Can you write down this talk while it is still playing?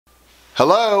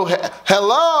Hello,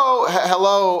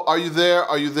 hello. Are you there?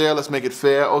 Are you there? Let's make it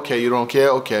fair. Okay, you don't care.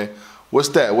 Okay. What's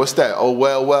that? What's that? Oh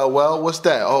well. What's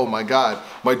that? Oh my God,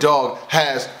 my dog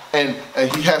has and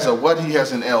he has a what? He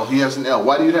has an L. He has an L.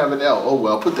 Why do you have an L? Oh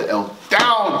well, put the L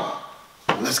down.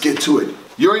 Let's get to it.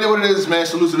 You already know what it is, man.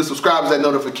 Salute to the subscribers, that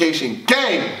notification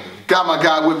gang. Got my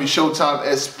guy with me, Showtime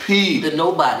SP. The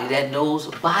nobody that knows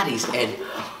bodies and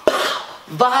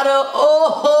Vada.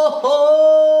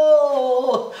 Oh,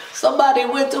 somebody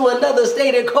went to another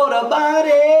state and caught a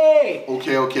body.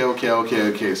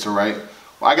 Okay. So right,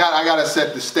 well, I gotta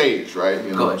set the stage, right?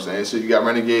 You know what I'm saying? So you got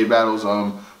Renegade Battles.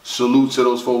 Salute to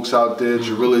those folks out there,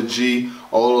 Gorilla G,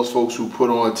 all those folks who put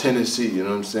on Tennessee. You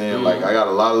know what I'm saying? Like I got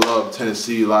a lot of love for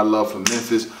Tennessee, a lot of love for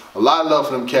Memphis, a lot of love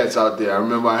for them cats out there. I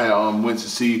remember I had went to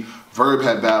see Verb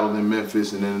had battled in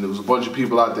Memphis, and then there was a bunch of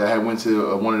people out there that had went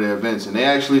to one of their events, and they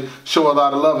actually show a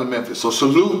lot of love in Memphis. So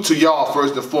salute to y'all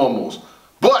first and foremost.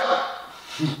 But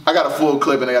I got a full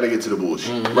clip and I got to get to the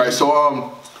bullshit, right? So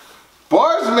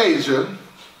Barz Major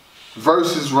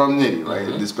versus Rum Nitty,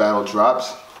 right? This battle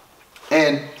drops,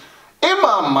 and in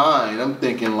my mind, I'm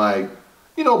thinking like,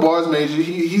 you know, Barz Major,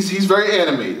 he's very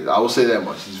animated. I will say that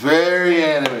much. He's very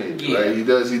animated, right? He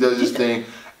does his thing.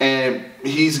 And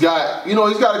he's got, you know,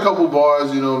 he's got a couple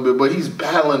bars, you know, but he's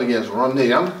battling against Rum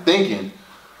Nitty. I'm thinking,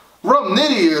 Rum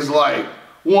Nitty is like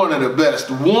one of the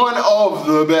best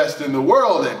in the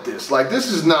world at this. Like, this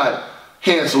is not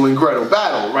Hansel and Gretel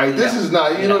battle, right? This is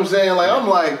not, you know what I'm saying? Like, I'm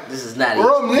like, this is not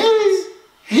Rum Nitty,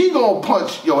 he gonna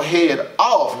punch your head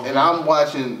off. And I'm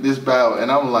watching this battle,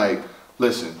 and I'm like,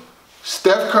 listen,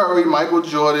 Steph Curry, Michael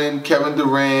Jordan, Kevin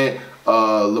Durant,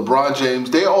 LeBron James,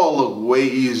 they all look way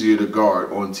easier to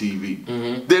guard on TV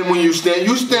than when you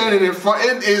standing in front.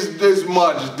 It is this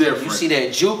much different. You see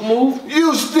that juke move?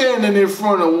 You standing in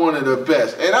front of one of the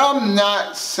best. And I'm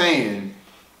not saying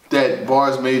that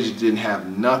Barz Major didn't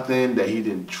have nothing, that he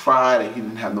didn't try, that he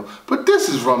didn't have no. But this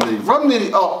is Rum Nitty. Rum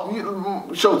Nitty,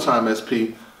 Showtime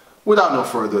SP. Without no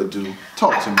further ado,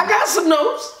 talk to me. I got some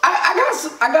notes.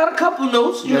 I got a couple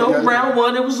notes. You know, round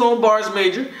one, it was on Barz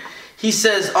Major. He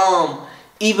says,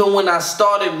 even when I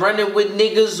started running with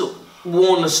niggas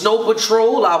on the snow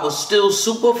patrol, I was still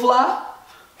super fly.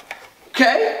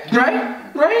 Okay, right,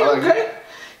 okay.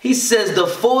 He says, the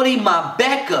 40 my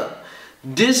backup.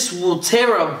 This will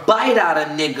tear a bite out of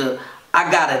nigga.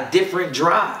 I got a different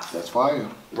drive. That's fire.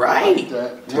 Right, like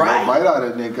that. Tear a bite out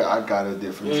of nigga, I got a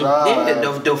different drive.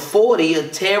 Yeah, the 40 will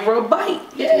tear a bite.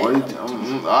 Yeah. 40,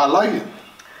 I like it.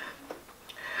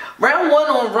 Round one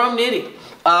on Rum Nitty.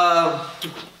 Oh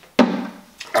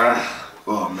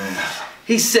man.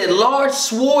 He said, large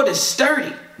sword is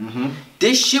sturdy.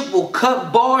 This shit will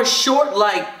cut bars short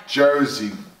like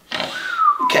Jersey.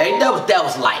 Okay, that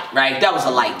was light, right? That was a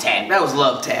light tap. That was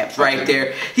love taps right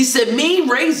there. He said, mean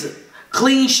razor,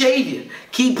 clean shaven.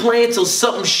 Keep playing till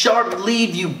something sharp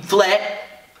leave you flat.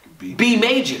 B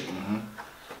major.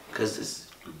 Cause it's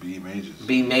B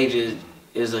major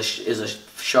is a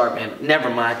sharp man. Never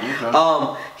mind.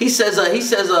 He says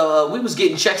we was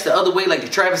getting checks the other way like the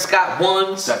Travis Scott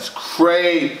ones. That's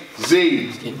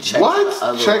crazy.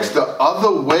 What? Checks the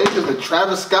other way? Because the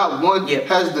Travis Scott one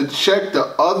has the check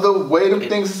the other way. Them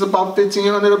things is about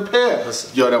 $1,500 a pair.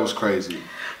 Listen. Yo, that was crazy.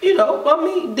 You know, I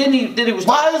mean, then he was.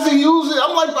 Why is he using?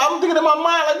 I'm thinking in my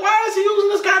mind, like, why is he using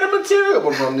this kind of material?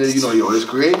 But from there, you know, yo, it's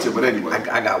creative. But anyway,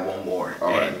 I got one more.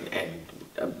 All right.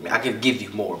 I could give you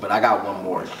more, but I got one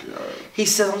more. He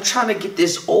said, I'm trying to get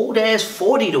this old ass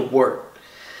 40 to work.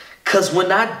 Cause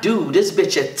when I do, this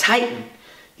bitch a Titan.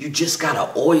 You just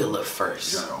gotta oil her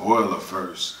first. You gotta oil her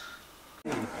first.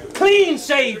 Clean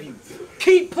shave you.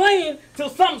 Keep playing till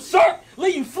something sharp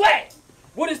leave you flat.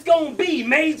 What it's gonna be,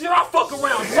 Major? I fuck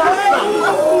around, son.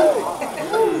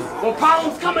 When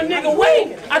problems come a nigga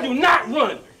way, I do not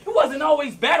run. It wasn't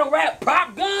always battle rap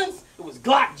prop guns. It was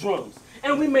Glock drums.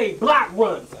 And we made block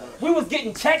runs. We was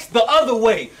getting checks the other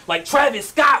way, like Travis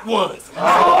Scott ones. We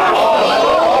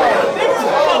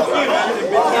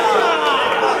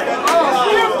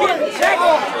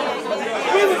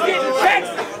was getting checks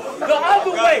the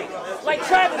other way, like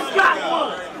Travis Scott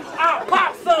ones. I'll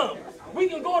pop some. We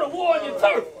can go to war on your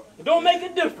turf. It don't make a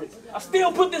difference. I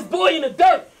still put this boy in the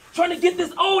dirt, trying to get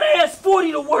this old ass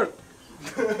 40 to work.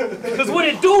 Cause what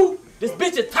it do, this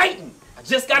bitch a Titan. I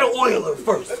just gotta oil her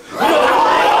first.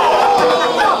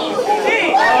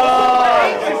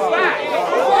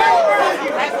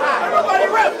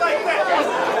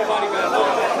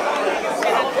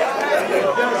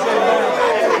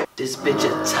 This bitch a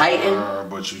Titan.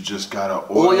 But you just gotta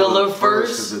oil her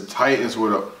first. Cause the Titans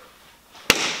would have.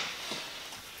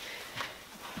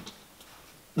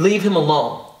 Leave him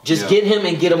alone. Just get him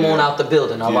and get him on out the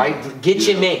building, all right? Get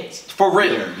your man, for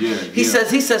real. He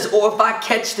says, or if I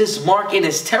catch this mark in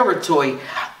his territory,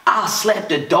 I'll slap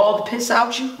the dog piss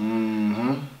out you.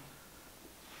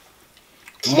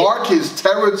 Mark his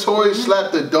territory,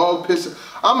 slap the dog piss.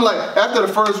 I'm like, after the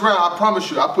first round, I promise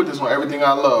you, I put this on everything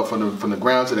I love, from the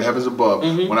ground to the heavens above.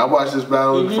 When I watched this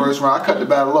battle in the first round, I cut the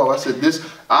battle off. I said,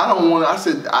 I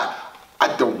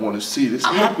don't want to see this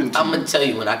happen to I'm going to tell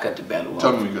you when I cut the battle off.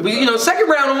 Tell me but, you know, second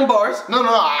round on Barz. No,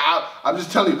 I'm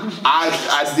just telling you,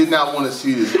 I did not want to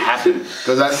see this happen.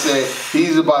 Because I said,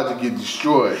 he's about to get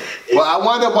destroyed. Well, I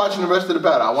wound up watching the rest of the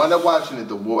battle. I wound up watching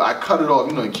it. I cut it off,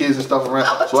 you know, the kids and stuff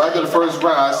around. So after the first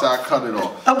round, I said I cut it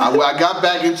off. I got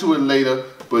back into it later,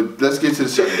 but let's get to the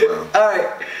second round. All right,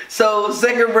 so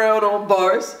second round on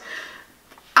Barz.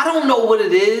 I don't know what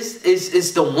it is.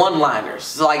 It's the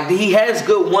one-liners. Like, he has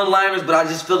good one-liners, but I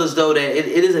just feel as though that it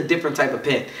is a different type of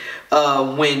pen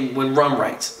when Rum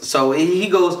writes. So he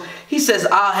says,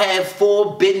 I'll have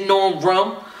forbidden on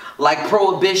rum, like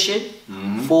prohibition.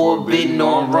 Forbidden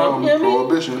on rum.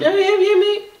 Prohibition.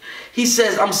 Yeah. He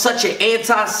says, I'm such an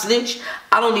anti-snitch,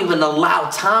 I don't even allow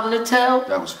time to tell.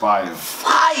 That was fire.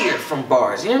 Fire from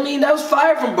Barz. You know what I mean? That was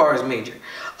fire from Barz Major.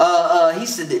 He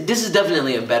said this is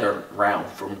definitely a better round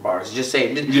from Barz. Just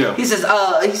saying. Yeah. He says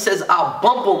I'll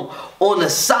bump him on the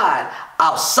side.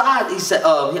 He said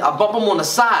I'll bump him on the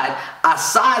side. I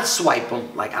side swipe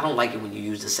him. Like, I don't like it when you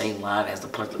use the same line as the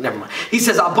punch. Never mind. He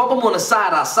says I'll bump him on the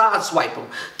side. I side swipe him.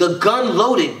 The gun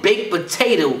loaded baked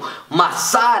potato, my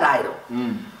side item.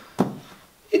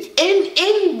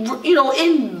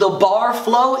 In the bar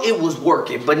flow, it was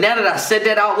working. But now that I said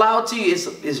that out loud to you,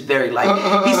 it's very light.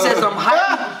 He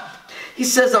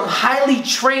says I'm highly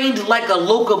trained like a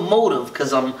locomotive,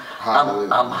 cause I'm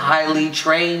highly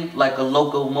trained like a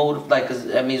locomotive. Like, cause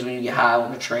that means when you get high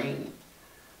on the train,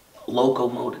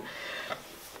 locomotive.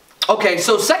 Okay,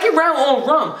 so second round on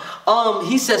Rum.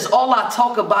 He says all I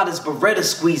talk about is Beretta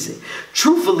squeezing.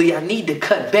 Truthfully, I need to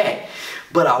cut back,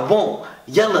 but I won't.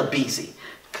 Yella Beezy.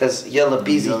 Cause Yella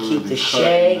Beezy keep the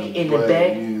shag in the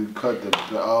bag. You cut the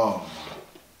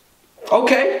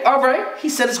Okay, all right. He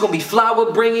said it's gonna be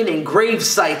flower bringing and grave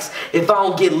sites if I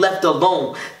don't get left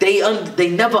alone. They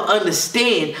never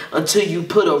understand until you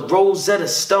put a Rosetta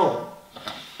Stone.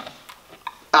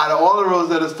 Out of all the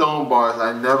Rosetta Stone bars,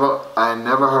 I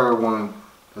never heard one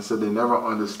that said they never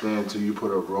understand until you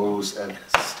put a rose at a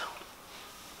stone.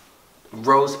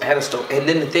 Rose at a stone. And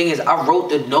then the thing is, I wrote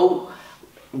the note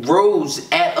rose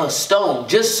at a stone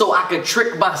just so I could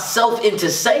trick myself into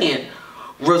saying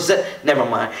Rosette. Never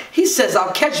mind. He says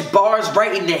I'll catch Barz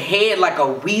right in the head like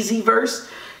a Wheezy verse,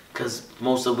 because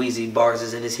most of Wheezy bars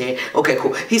is in his head. Okay,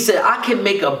 cool. He said I can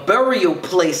make a burial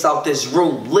place out this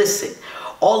room. Listen,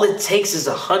 all it takes is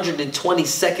 120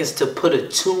 seconds to put a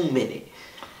tomb in it.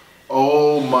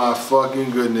 Oh my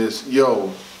fucking goodness.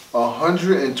 Yo,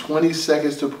 120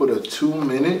 seconds to put a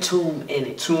tomb in it? Tomb in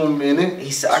it. Tomb in it?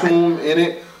 He said, tomb in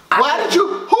it? Why did you,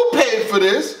 who paid for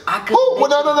this? Who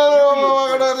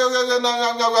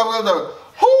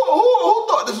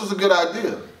thought this was a good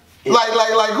idea?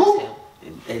 Like who?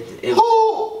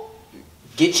 Who?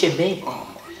 Get your man.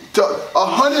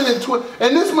 120,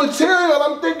 and this material,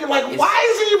 I'm thinking, like,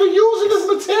 why is he even using this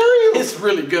material? It's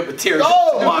really good material.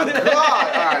 Oh my God. All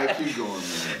right, keep going, man.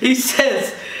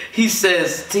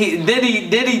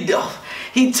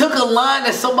 He took a line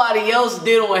that somebody else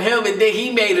did on him, and then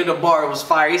he made it a bar. It was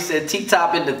fire. He said,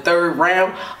 T-Top in the third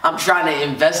round, I'm trying to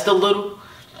invest a little.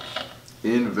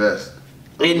 Invest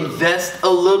a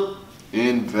little.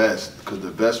 Invest, because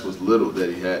the vest was little that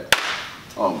he had.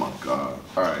 Oh my God.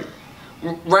 All right.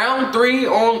 Round 3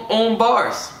 on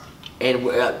Barz.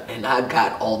 And I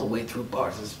got all the way through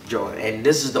Barz's joint. And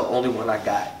this is the only one I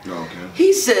got. Okay.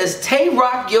 He says, Tay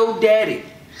Rock yo daddy.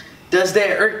 Does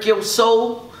that irk your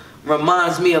soul?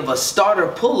 Reminds me of a starter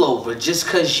pullover. Just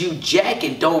cause you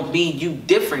jacking don't mean you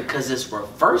different, cause it's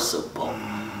reversible.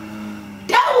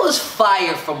 That was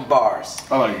fire from Barz.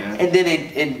 I like that. And then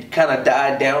it kind of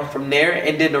died down from there.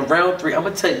 And then the round 3, I'm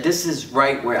gonna tell you, this is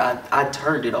right where I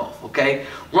turned it off, okay?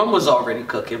 Rum was already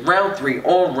cooking. Round 3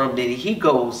 on Rum Nitty, he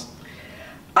goes,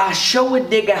 I show a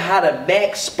nigga how to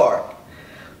max spark.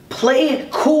 Play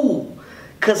it cool,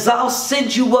 cause I'll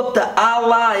send you up to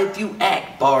Allah if you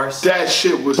act, Barz. That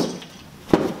shit was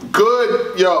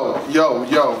good. Yo.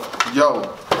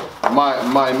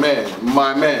 My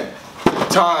man.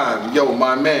 Time. Yo,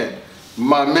 my man.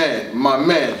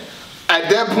 At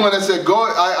that point, I said, go.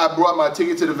 I brought my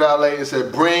ticket to the valet and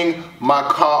said, bring my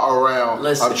car around.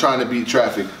 Listen. I'm trying to beat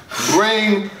traffic.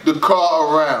 Bring the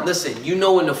car around. Listen, you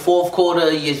know in the fourth quarter,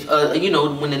 you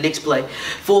know when the Knicks play,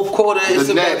 fourth quarter is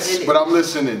the Nets. But I'm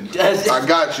listening. I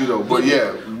got you though. But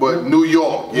yeah, but New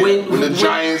York. Yeah. When the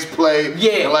Giants play,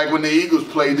 and like when the Eagles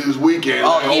play this weekend.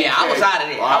 Oh like, yeah, okay. I was out of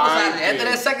there. After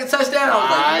that second touchdown,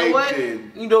 I was like, you know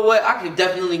what? You know what? I could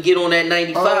definitely get on that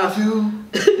 95. Are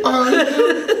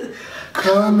you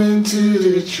coming to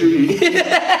the tree?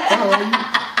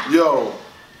 Yo,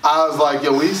 I was like,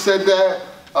 yo, when he said that,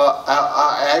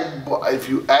 if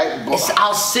you act,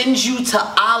 I'll send you to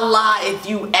Allah if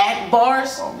you act,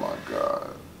 Barz. Oh my god,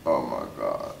 oh my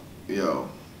god, yo,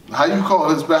 how you call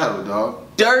this battle, dog?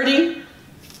 Dirty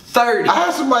 30. I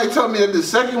had somebody tell me that the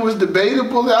second was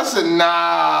debatable. I said,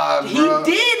 nah, bro.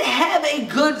 He did have a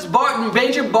good Barz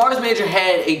Major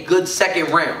had a good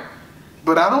second round.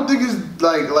 But I don't think it's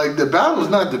like the battle's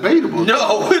not debatable.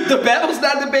 No, the battle's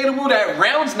not debatable. That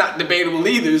round's not debatable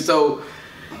either. So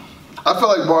I feel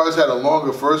like Barz had a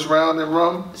longer first round than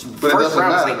Rum, but first it doesn't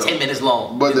round matter. was like 10 minutes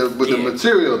long. But the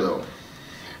material though,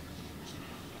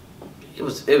 it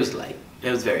was light.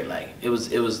 It was very light. It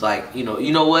was like you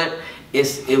know what?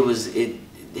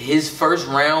 His first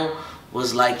round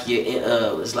was like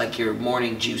your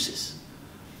morning juices.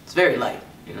 It's very light.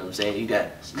 You know what I'm saying? You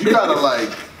gotta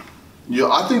like.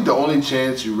 Yo, I think the only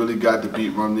chance you really got to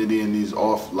beat Rum Nitty in these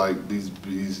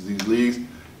these leagues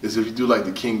is if you do like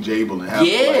the King Jable and have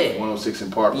like 106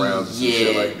 in park rounds and some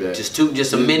shit like that.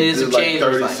 Just a minute of change.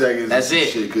 Like 30 seconds. That's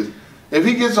it. Because if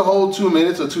he gets a whole 2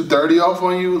 minutes or 2:30 off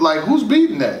on you, like who's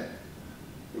beating that?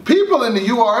 People in the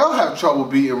URL have trouble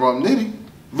beating Rum Nitty.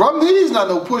 Rum Nitty's not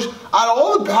no push. Out of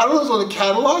all the battlers on the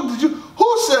catalog,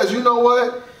 who says, you know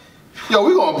what? Yo,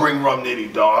 we gonna bring Rum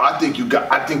Nitty, dog. I think you got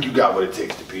what it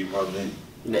takes to beat Rum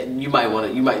Nitty. You might want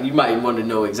to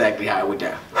know exactly how it went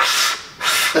down.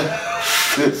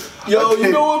 Yo,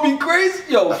 you know what'd be crazy?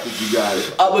 Yo, I think you got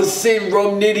it. I was send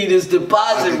Rum Nitty this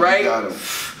deposit, right?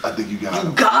 I think you got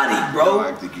him. You got it, bro. No,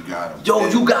 I think you got him. Yo,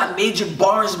 you got major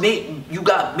bars, mate. You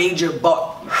got major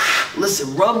bar.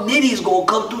 Listen, Rum Nitty's gonna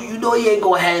come through. You know he ain't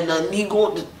gonna have nothing. He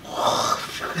gonna.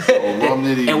 Rum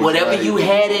Nitty and whatever you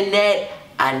had in that,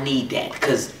 I need that,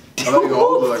 cause like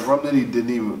Rum Nitty didn't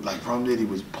even Rum Nitty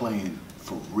was playing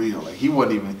for real. Like he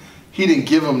didn't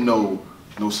give him no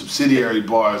subsidiary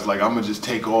bars. Like I'm gonna just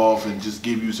take off and just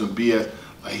give you some BS.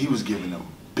 Like he was giving them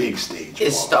big stage.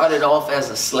 It started off as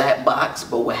a slap box,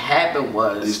 but what happened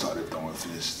was they started throwing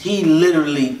fists. He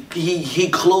literally he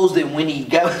closed it when he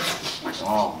got.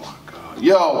 Oh my god,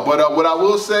 yo! But what I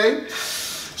will say.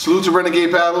 Salute to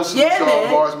Renegade Battles, salute to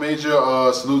Barz Major,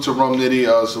 salute to Rum Nitty,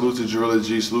 salute to Gorilla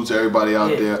G, salute to everybody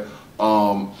out there.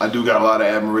 I do got a lot of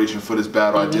admiration for this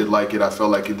battle. I did like it. I felt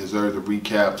like it deserved a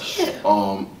recap. Yeah.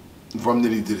 Rum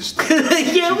Nitty did his thing.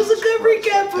 Yeah, it was a good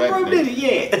recap for Rum Nitty.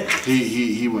 Yeah.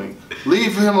 He went.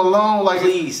 Leave him alone. Like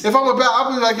please. If I'm about,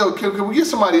 I'll be like, yo, can we get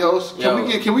somebody else?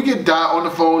 Can we get Dot on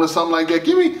the phone or something like that?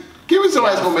 Give me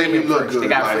somebody that's gonna make me look good. They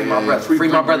got free my brother. Free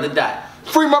my brother Dot.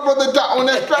 Free my brother Dot on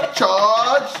that strap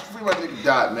charge. Free my nigga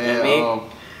Dot, man.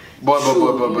 But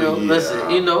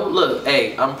listen, look,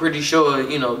 hey, I'm pretty sure,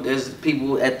 there's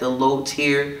people at the low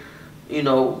tier,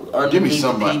 underneath give me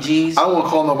somebody. The PGs. I don't want to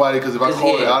call nobody because if I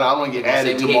call it, I don't want to get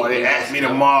added tomorrow. They ask me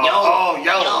tomorrow,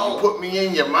 yo, you put me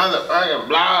in your motherfucking blah,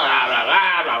 blah,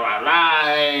 blah, blah, blah, blah.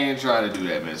 I ain't trying to do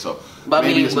that, man. So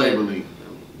maybe it's Maybelline.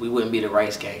 We wouldn't be the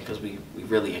Rice Gang because we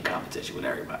really in competition with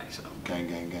everybody. So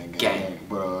gang.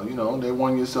 But they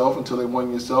won yourself until they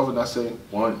won yourself, and I say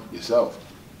won yourself.